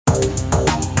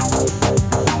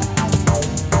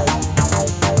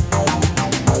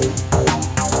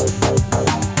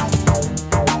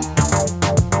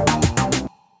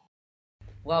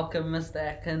Welcome, Mr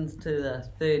Atkins, to the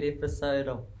third episode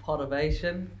of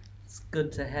Potivation. It's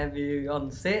good to have you on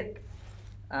set.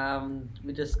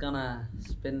 We're just gonna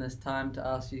spend this time to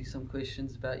ask you some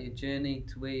questions about your journey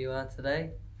to where you are today.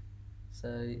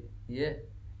 So, yeah.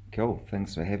 Cool,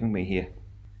 thanks for having me here.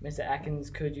 Mr. Atkins,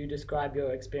 could you describe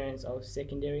your experience of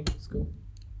secondary school?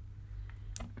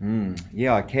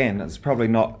 Yeah, I can. It's probably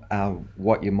not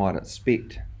what you might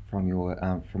expect from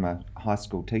from a high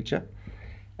school teacher.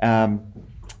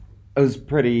 It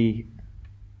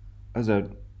was a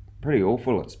pretty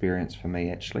awful experience for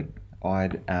me actually. I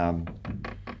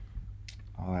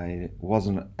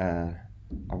wasn't a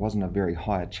very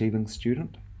high achieving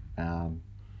student,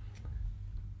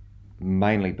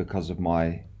 mainly because of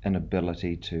my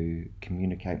inability to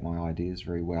communicate my ideas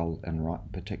very well,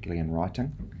 particularly in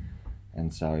writing.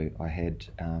 And so I had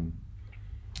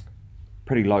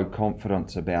pretty low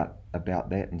confidence about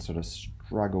that, and sort of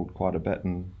struggled quite a bit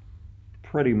and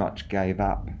pretty much gave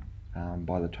up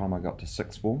by the time I got to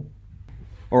sixth form.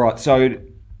 All right, so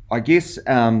I guess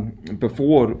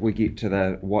before we get to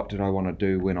the what did I want to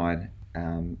do when I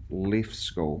left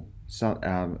school,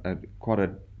 I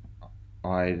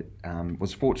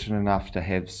was fortunate enough to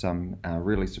have some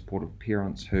really supportive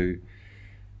parents who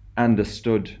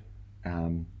understood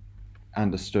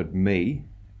me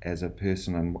as a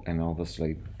person, and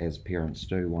obviously, as parents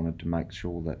do, wanted to make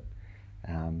sure that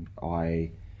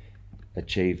I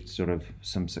achieved sort of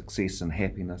some success and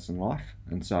happiness in life.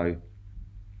 And so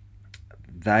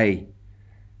they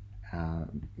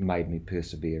made me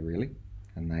persevere, really,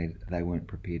 and they weren't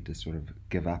prepared to sort of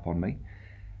give up on me.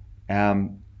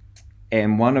 And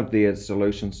one of their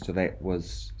solutions to that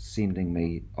was sending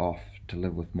me off to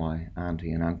live with my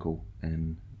auntie and uncle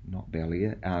in not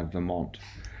Ballier, Vermont.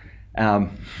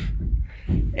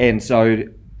 And so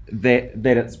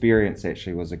that experience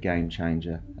actually was a game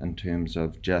changer in terms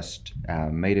of just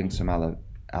meeting some other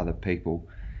people,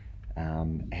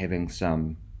 having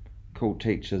some cool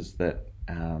teachers that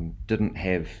didn't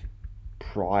have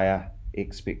prior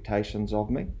expectations of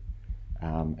me,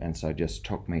 and so just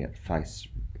took me at face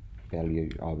value.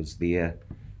 I was there,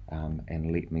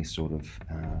 and let me sort of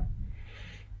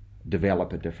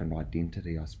develop a different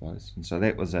identity, I suppose. And so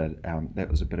that was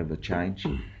a bit of a change.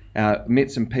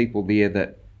 Met some people there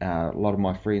that a lot of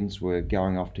my friends were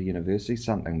going off to university,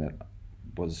 something that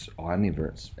I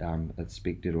never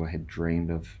expected or had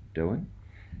dreamed of doing.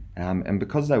 And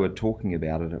because they were talking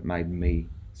about it, it made me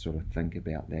sort of think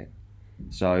about that.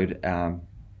 So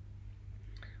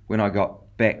when I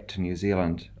got back to New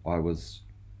Zealand, I was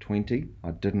 20.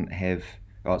 I didn't have.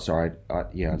 Oh, sorry.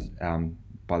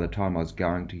 By the time I was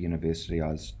going to university, I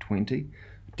was 20.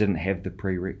 Didn't have the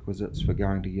prerequisites for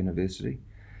going to university,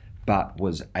 but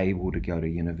was able to go to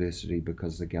university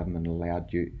because the government allowed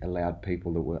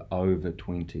people that were over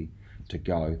 20 to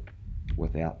go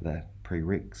without the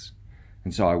prereqs.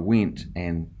 And so I went,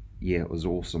 and yeah, it was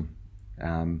awesome.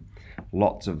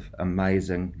 Lots of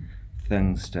amazing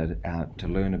things to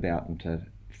learn about and to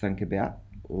think about.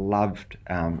 Loved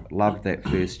that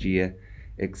first year,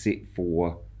 except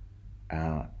for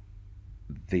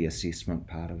the assessment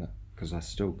part of it, because I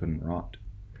still couldn't write.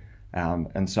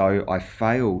 And so I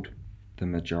failed the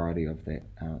majority of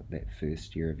that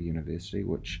first year of university,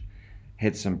 which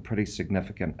had some pretty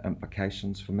significant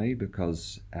implications for me,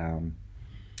 because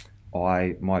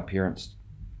my parents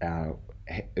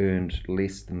earned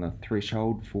less than the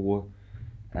threshold for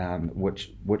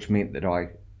which meant that I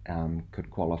could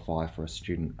qualify for a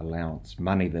student allowance,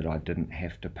 money that I didn't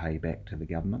have to pay back to the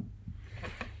government.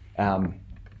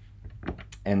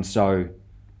 And so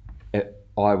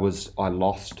I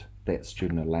lost that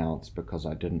student allowance because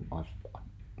I didn't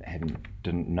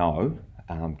know,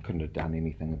 couldn't have done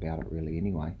anything about it really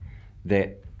anyway,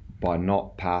 that by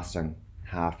not passing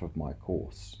half of my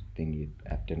course, then you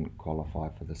didn't qualify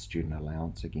for the student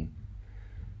allowance again.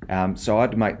 So I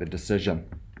had to make the decision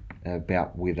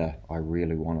about whether I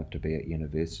really wanted to be at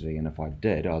university, and if I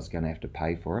did, I was going to have to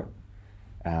pay for it.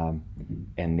 And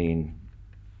then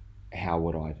how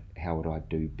would I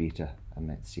do better in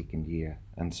that second year?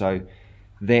 And so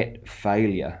that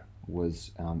failure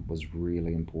was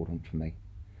really important for me,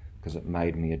 because it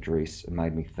made me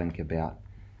think about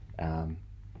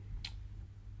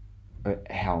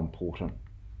how important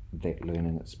that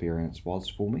learning experience was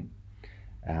for me,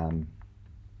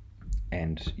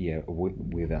 and yeah,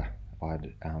 whether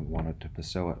I'd wanted to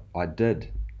pursue it. I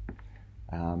did.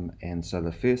 And so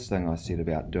the first thing I set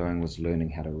about doing was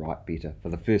learning how to write better. For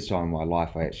the first time in my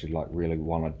life, I actually really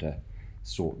wanted to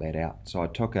sort that out. So I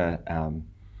took a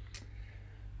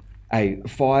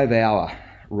 5-hour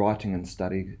writing and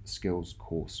study skills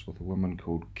course with a woman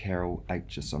called Carol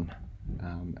Aitchison,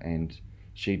 and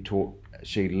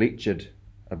she lectured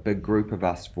a big group of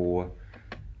us for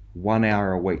 1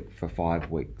 hour a week for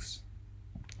 5 weeks.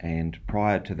 And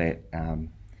prior to that,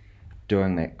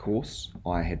 doing that course,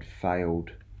 I had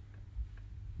failed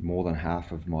more than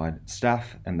half of my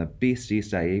stuff, and the best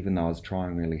essay, even though I was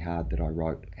trying really hard, that I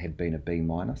wrote had been a B-.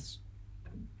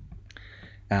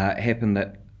 It happened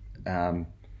that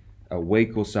a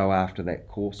week or so after that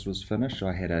course was finished,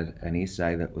 I had an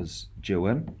essay that was due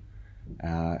in,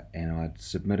 and I'd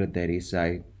submitted that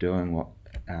essay doing what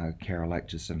Carol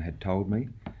Aitchison had told me,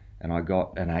 and I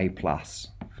got an A+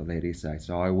 for that essay.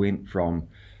 So I went from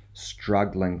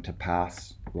struggling to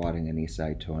pass writing an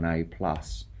essay to an A+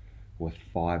 with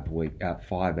 5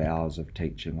 hours of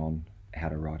teaching on how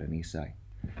to write an essay.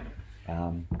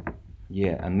 And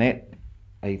that,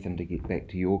 Ethan, to get back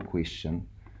to your question,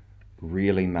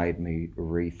 really made me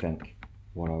rethink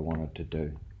what I wanted to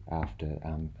do after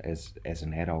as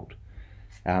an adult,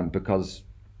 because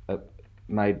it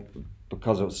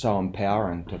was so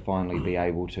empowering to finally be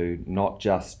able to not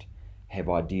just have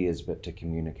ideas but to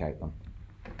communicate them.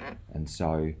 And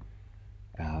so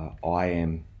I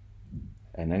am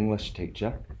an English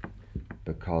teacher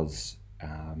because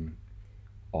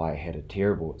I had a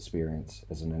terrible experience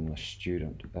as an English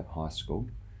student at high school,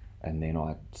 and then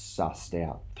I sussed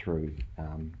out through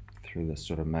this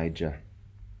sort of major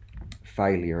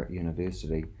failure at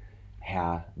university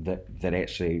how that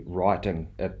actually writing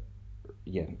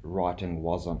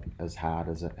wasn't as hard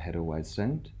as it had always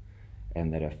seemed,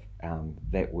 and that if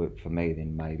that worked for me,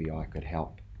 then maybe I could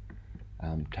help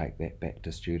take that back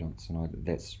to students. And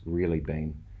that's really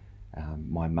been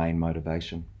my main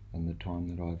motivation in the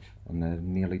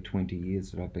nearly 20 years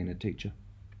that I've been a teacher.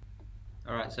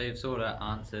 All right, so you've sort of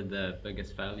answered the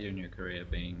biggest failure in your career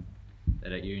being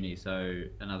that at uni. So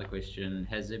another question,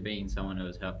 has there been someone who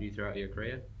has helped you throughout your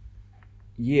career?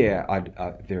 Yeah,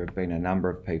 there have been a number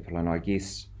of people, and I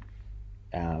guess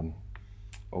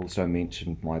also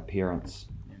mentioned my parents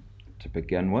to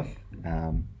begin with.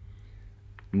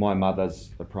 My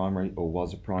mother's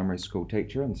was a primary school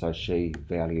teacher, and so she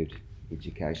valued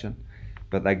education.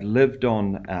 But they lived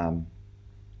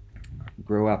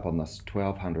grew up on this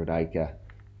 1,200 acre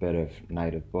bit of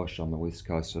native bush on the west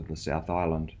coast of the South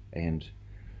Island. And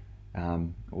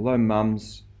although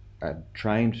Mum's a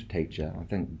trained teacher, I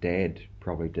think Dad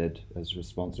probably is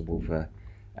responsible for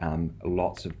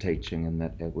lots of teaching, and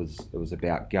that it was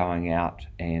about going out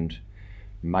and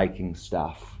making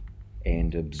stuff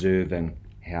and observing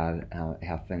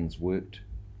how things worked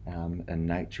in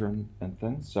nature and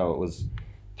things. So it was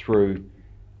through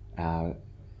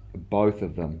both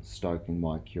of them stoking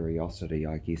my curiosity,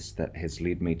 I guess, that has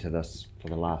led me to this for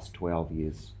the last 12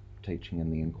 years, teaching in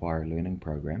the Inquiry Learning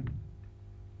Program.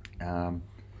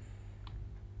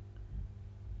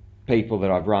 People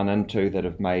that I've run into that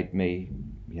have made me,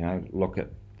 look at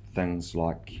things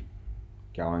like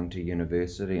going to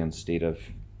university instead of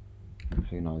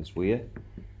who knows where.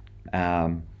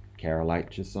 Carol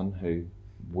Aitchison, who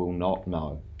will not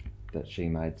know that she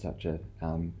made such a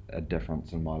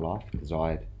difference in my life, because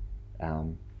I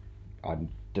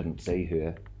didn't see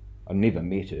her. I never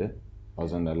met her. I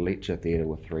was in a lecture theatre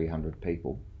with 300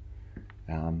 people.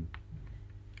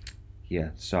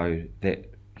 So that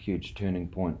huge turning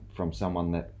point from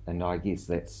someone that, and I guess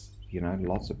that's,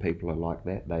 lots of people are like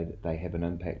that. They have an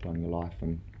impact on your life,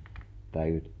 and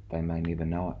they may never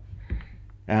know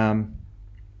it.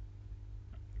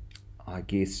 I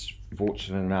guess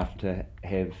fortunate enough to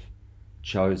have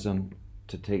chosen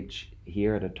to teach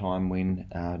here at a time when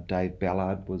Dave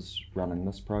Ballard was running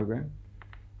this program,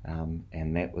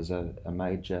 and that was a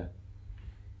major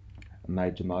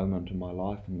moment in my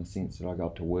life, in the sense that I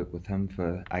got to work with him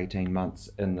for 18 months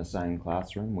in the same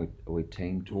classroom. We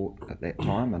team taught at that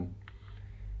time, and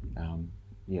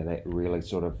that really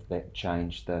that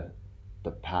changed the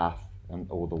path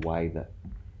or the way that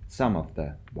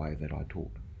I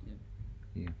taught.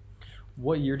 Yeah.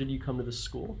 What year did you come to the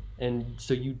school? And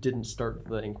so you didn't start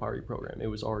the inquiry program, it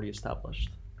was already established?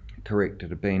 Correct.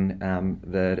 It had been,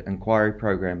 the inquiry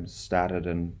program was set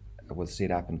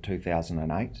up in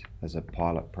 2008 as a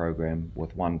pilot program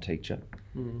with one teacher,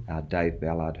 Dave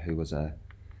Ballard, who was a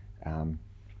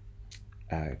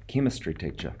chemistry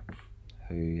teacher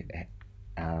who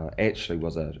actually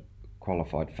was a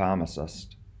qualified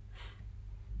pharmacist,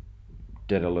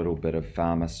 did a little bit of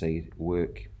pharmacy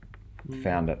work,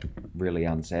 found it really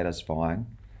unsatisfying,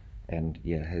 and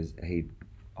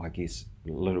I guess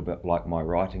a little bit like my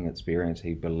writing experience,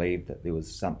 he believed that there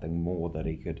was something more that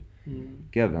he could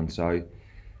give, and so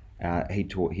he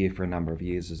taught here for a number of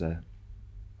years as a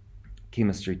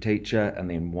chemistry teacher,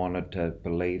 and then wanted to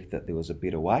believe that there was a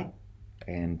better way,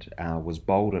 and was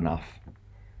bold enough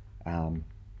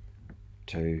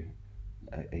to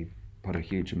he put a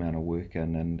huge amount of work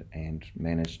in and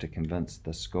managed to convince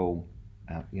the school,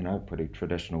 pretty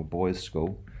traditional boys'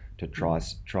 school, to try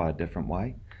a different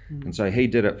way. And so he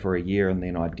did it for a year and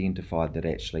then identified that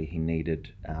actually he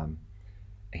needed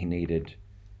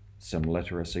some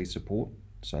literacy support.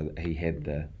 So that he had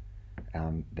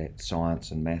that science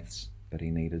and maths, but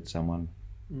he needed someone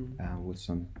with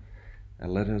some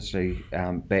literacy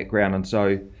background. And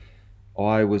so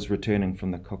I was returning from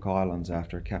the Cook Islands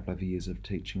after a couple of years of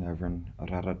teaching over in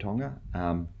Rarotonga,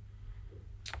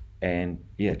 and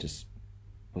just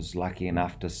was lucky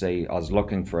enough to see. I was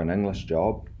looking for an English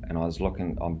job, and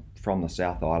I'm from the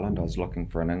South Island. I was looking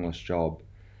for an English job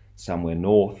somewhere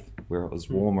north where it was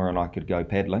warmer and I could go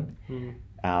paddling.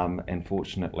 And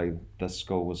fortunately, this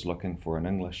school was looking for an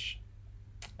English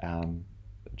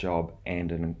job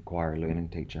and an inquiry learning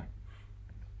teacher.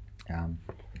 And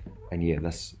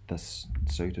this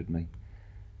suited me.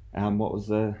 What was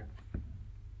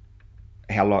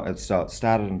how long? So it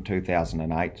started in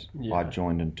 2008. Yeah. I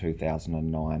joined in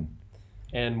 2009.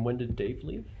 And when did Dave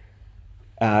leave?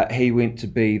 He went to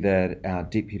be the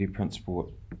deputy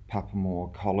principal at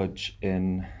Papamoa College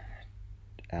in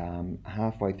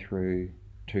halfway through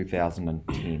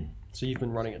 2010. So you've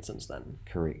been running it since then?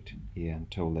 Correct. Yeah,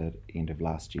 until the end of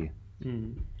last year.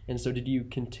 And so did you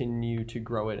continue to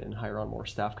grow it and hire on more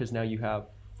staff? Because now you have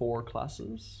 4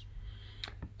 classes?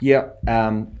 Yeah,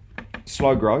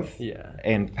 slow growth. Yeah.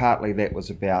 And partly that was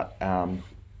about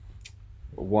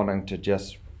wanting to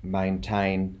just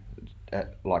maintain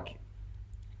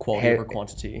Quality over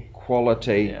quantity.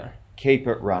 Quality, Yeah. keep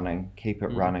it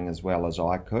running as well as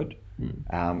I could.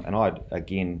 And I'd,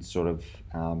 again, sort of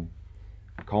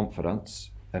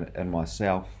confidence in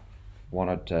myself,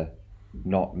 wanted to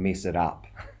not mess it up.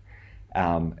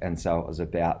 And so it was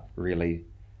about really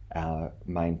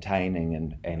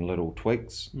maintaining and little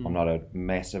tweaks. I'm not a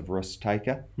massive risk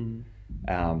taker.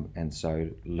 And so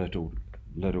little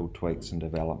tweaks and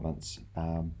developments.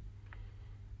 And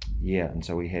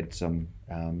so we had some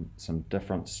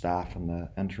different staff in the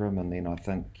interim, and then I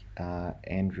think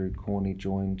Andrew Corney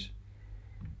joined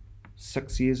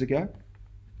 6 years ago.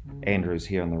 Andrew's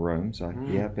here in the room, so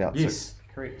about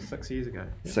Correct, 6 years ago.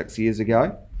 6 years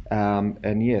ago.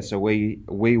 So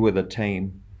we were the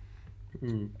team,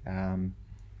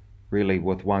 really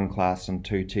with 1 class and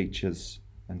 2 teachers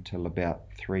until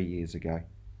about 3 years ago.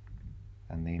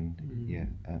 And then,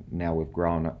 now we've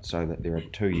grown it so that there are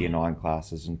 2 Year 9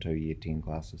 classes and 2 Year 10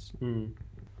 classes.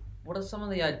 What are some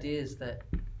of the ideas that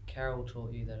Carol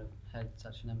taught you that have had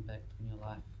such an impact on your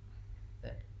life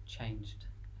that changed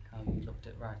how you looked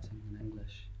at writing in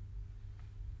English?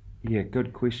 Yeah,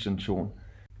 good question, Sean.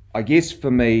 I guess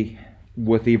for me,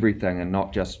 with everything and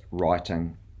not just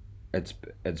writing, it's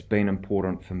been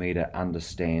important for me to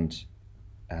understand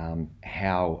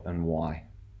how and why,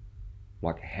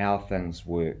 like how things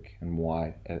work and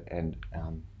why, and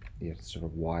sort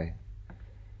of why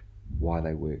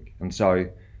they work. And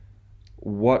so,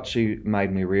 what she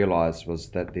made me realise was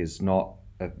that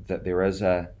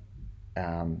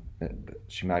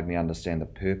she made me understand the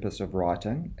purpose of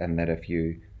writing, and that if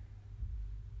you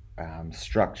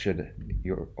structured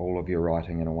all of your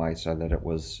writing in a way so that it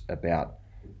was about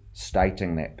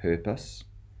stating that purpose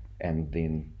and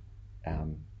then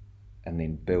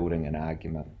building an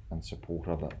argument in support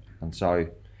of it. And so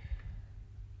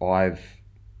I've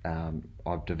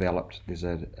developed, there's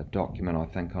a document I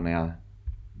think on our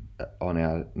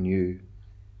new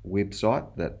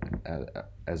website that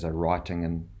as a writing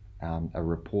and a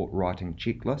report writing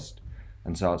checklist.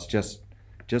 And so it's just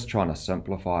trying to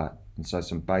simplify it. And so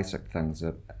some basic things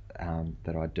that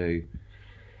I do,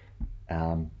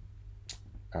 some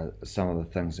of the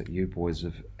things that you boys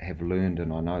have learned,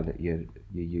 and I know that you're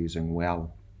using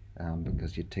well,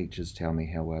 because your teachers tell me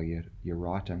how well you're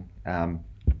writing.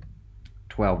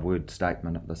 12-word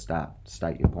statement at the start,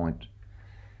 state your point.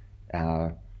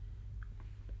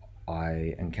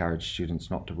 I encourage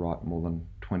students not to write more than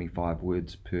 25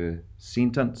 words per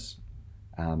sentence,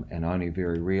 and only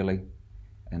very rarely,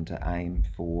 and to aim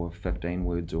for 15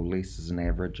 words or less as an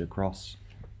average across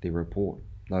their report.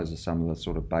 Those are some of the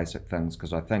sort of basic things,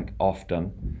 because I think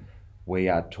often we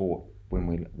are taught when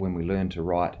we learn to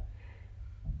write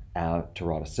a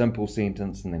simple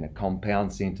sentence and then a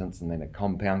compound sentence and then a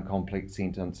compound complex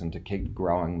sentence, and to keep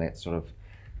growing that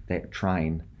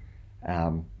train.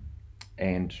 And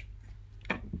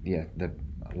a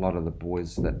lot of the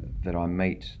boys that I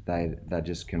meet, they're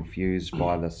just confused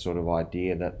by this sort of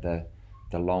idea that the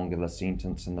longer the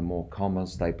sentence and the more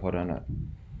commas they put in it,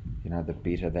 the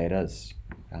better that is.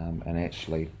 And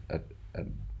actually, it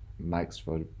makes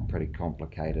for pretty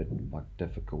complicated, like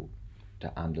difficult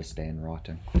to understand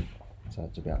writing. So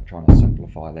it's about trying to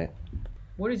simplify that.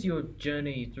 What has your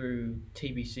journey through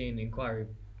TBC and inquiry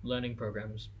learning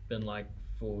programs been like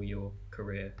for your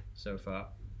career so far?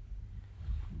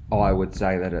 I would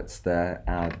say that it's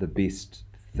the best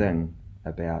thing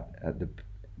about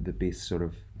the best sort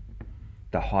of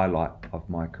the highlight of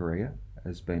my career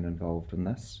has been involved in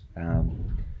this.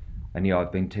 And yeah,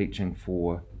 I've been teaching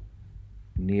for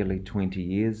nearly 20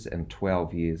 years, and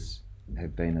 12 years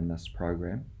have been in this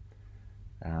program.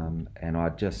 And I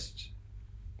just,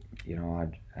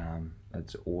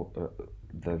 it's all,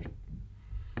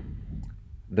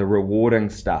 the rewarding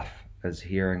stuff is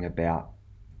hearing about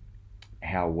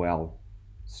how well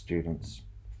students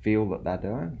feel that they're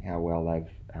doing, how well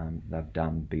they've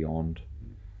done beyond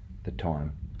the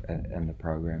time in the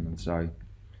program. And so I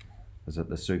was at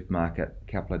the supermarket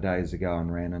a couple of days ago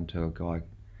and ran into a guy,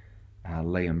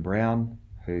 Liam Brown,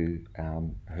 who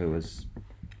is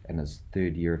in his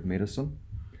third year of medicine.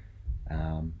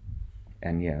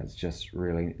 And yeah, it's just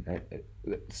really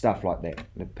stuff like that.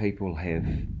 The people have,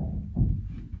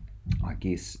 I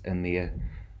guess, in their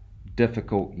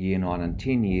difficult year 9 and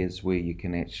 10 years where you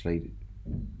can actually,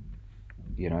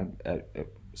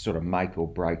 sort of make or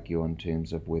break you in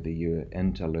terms of whether you're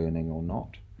into learning or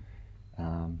not.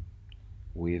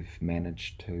 We've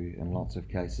managed to, in lots of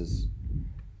cases,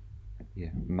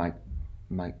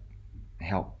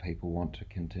 help people want to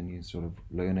continue sort of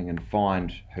learning and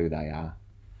find who they are.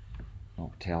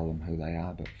 Not tell them who they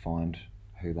are, but find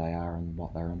who they are and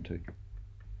what they're into.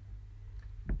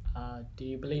 Do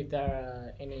you believe there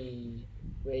are any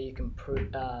way you can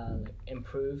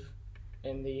improve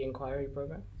in the inquiry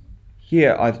program?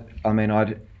 Yeah,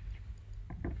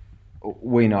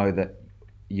 we know that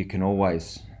you can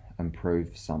always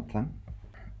improve something.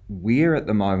 We're at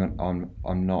the moment,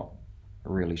 I'm not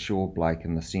really sure, Blake,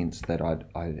 in the sense that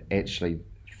I actually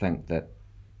think that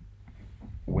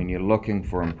when you're looking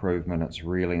for improvement, it's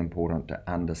really important to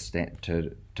understand,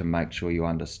 to make sure you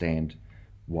understand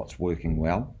what's working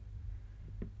well,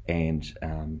 and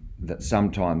that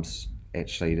sometimes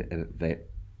actually that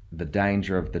the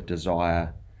danger of the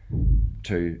desire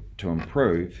to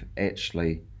improve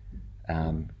actually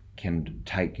can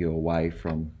take you away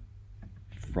from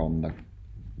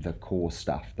the core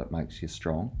stuff that makes you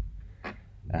strong.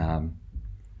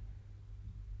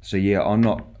 So yeah, I'm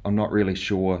not really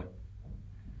sure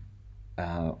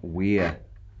where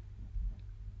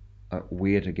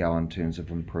to go in terms of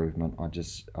improvement. I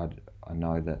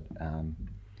know that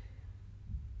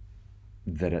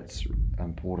that it's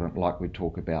important, like we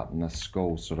talk about in the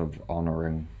school, sort of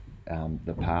honouring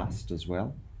the past as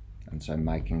well, and so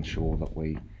making sure that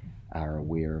we are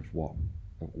aware of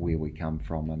where we come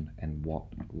from and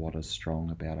what is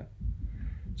strong about it.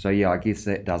 So yeah, I guess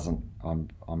that doesn't,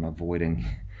 I'm avoiding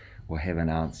or haven't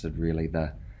answered really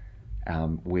the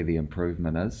where the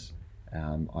improvement is.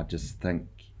 I just think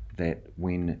that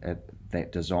when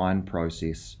that design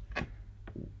process,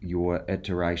 your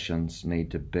iterations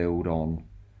need to build on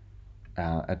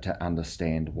to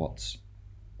understand what's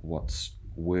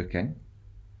working,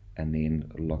 and then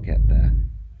look at the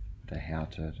how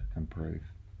to improve,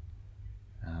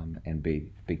 and be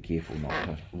careful not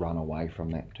to run away from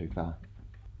that too far.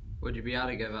 Would you be able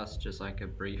to give us just like a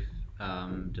brief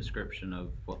description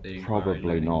of what the Probably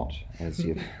learning... not, as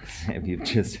you've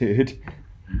just heard,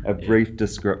 a brief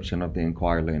description of the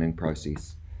inquiry learning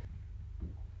process.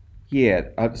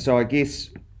 Yeah, so I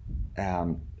guess,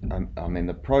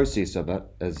 the process of it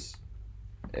is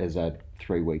a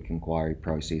 3-week inquiry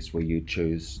process where you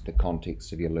choose the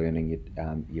context of your learning,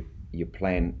 you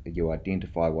plan, you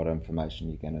identify what information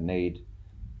you're going to need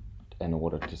in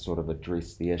order to sort of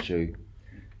address the issue.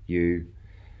 You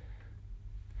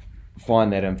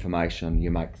find that information,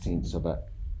 you make sense of it,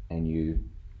 and you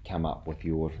come up with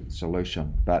your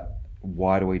solution. But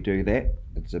why do we do that?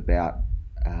 It's about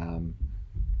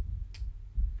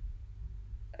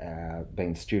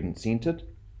being student-centred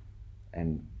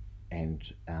and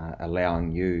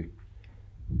allowing you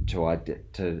to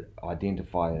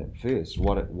identify it first.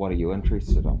 What are you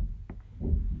interested in?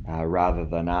 Rather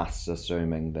than us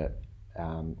assuming that,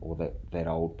 or that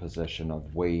old position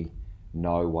of we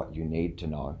know what you need to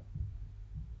know.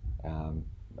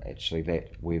 Actually,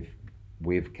 that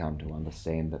we've come to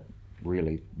understand that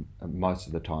really most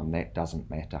of the time that doesn't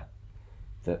matter.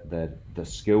 The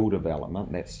skill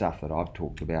development, that stuff that I've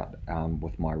talked about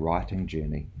with my writing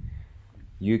journey,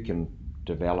 you can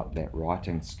develop that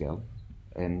writing skill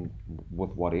and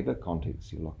with whatever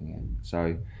context you're looking at.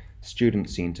 So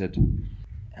student-centred,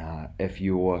 if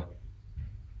you're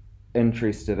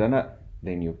interested in it,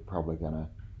 then you're probably going to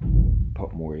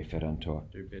put more effort into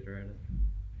it. Do better at it.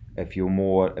 If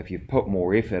you've put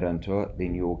more effort into it,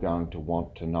 then you're going to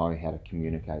want to know how to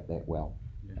communicate that well.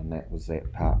 Yeah. And that was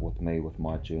that part with me, with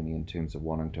my journey in terms of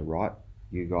wanting to write.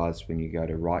 You guys, when you go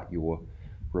to write your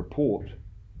report,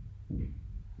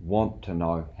 want to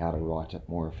know how to write it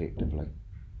more effectively.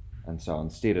 And so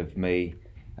instead of me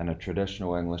in a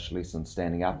traditional English lesson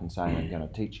standing up and saying, I'm going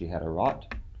to teach you how to write,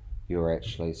 you're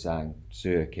actually saying,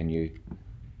 sir, can you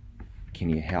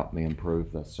help me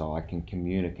improve this so I can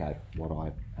communicate what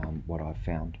I've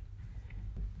found.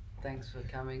 Thanks for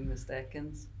coming, Mr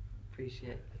Atkins.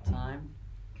 Appreciate the time.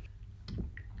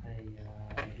 I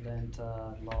learned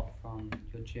a lot from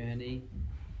your journey,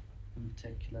 in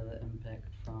particular the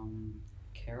impact from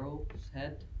Carol's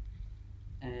had,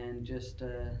 and just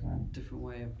a different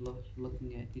way of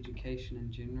looking at education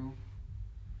in general,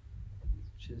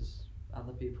 which is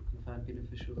other people can find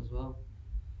beneficial as well.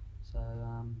 So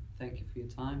thank you for your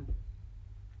time.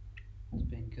 It's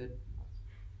been good.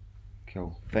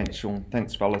 Cool. Thanks, Sean.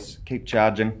 Thanks, fellas. Keep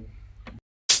charging.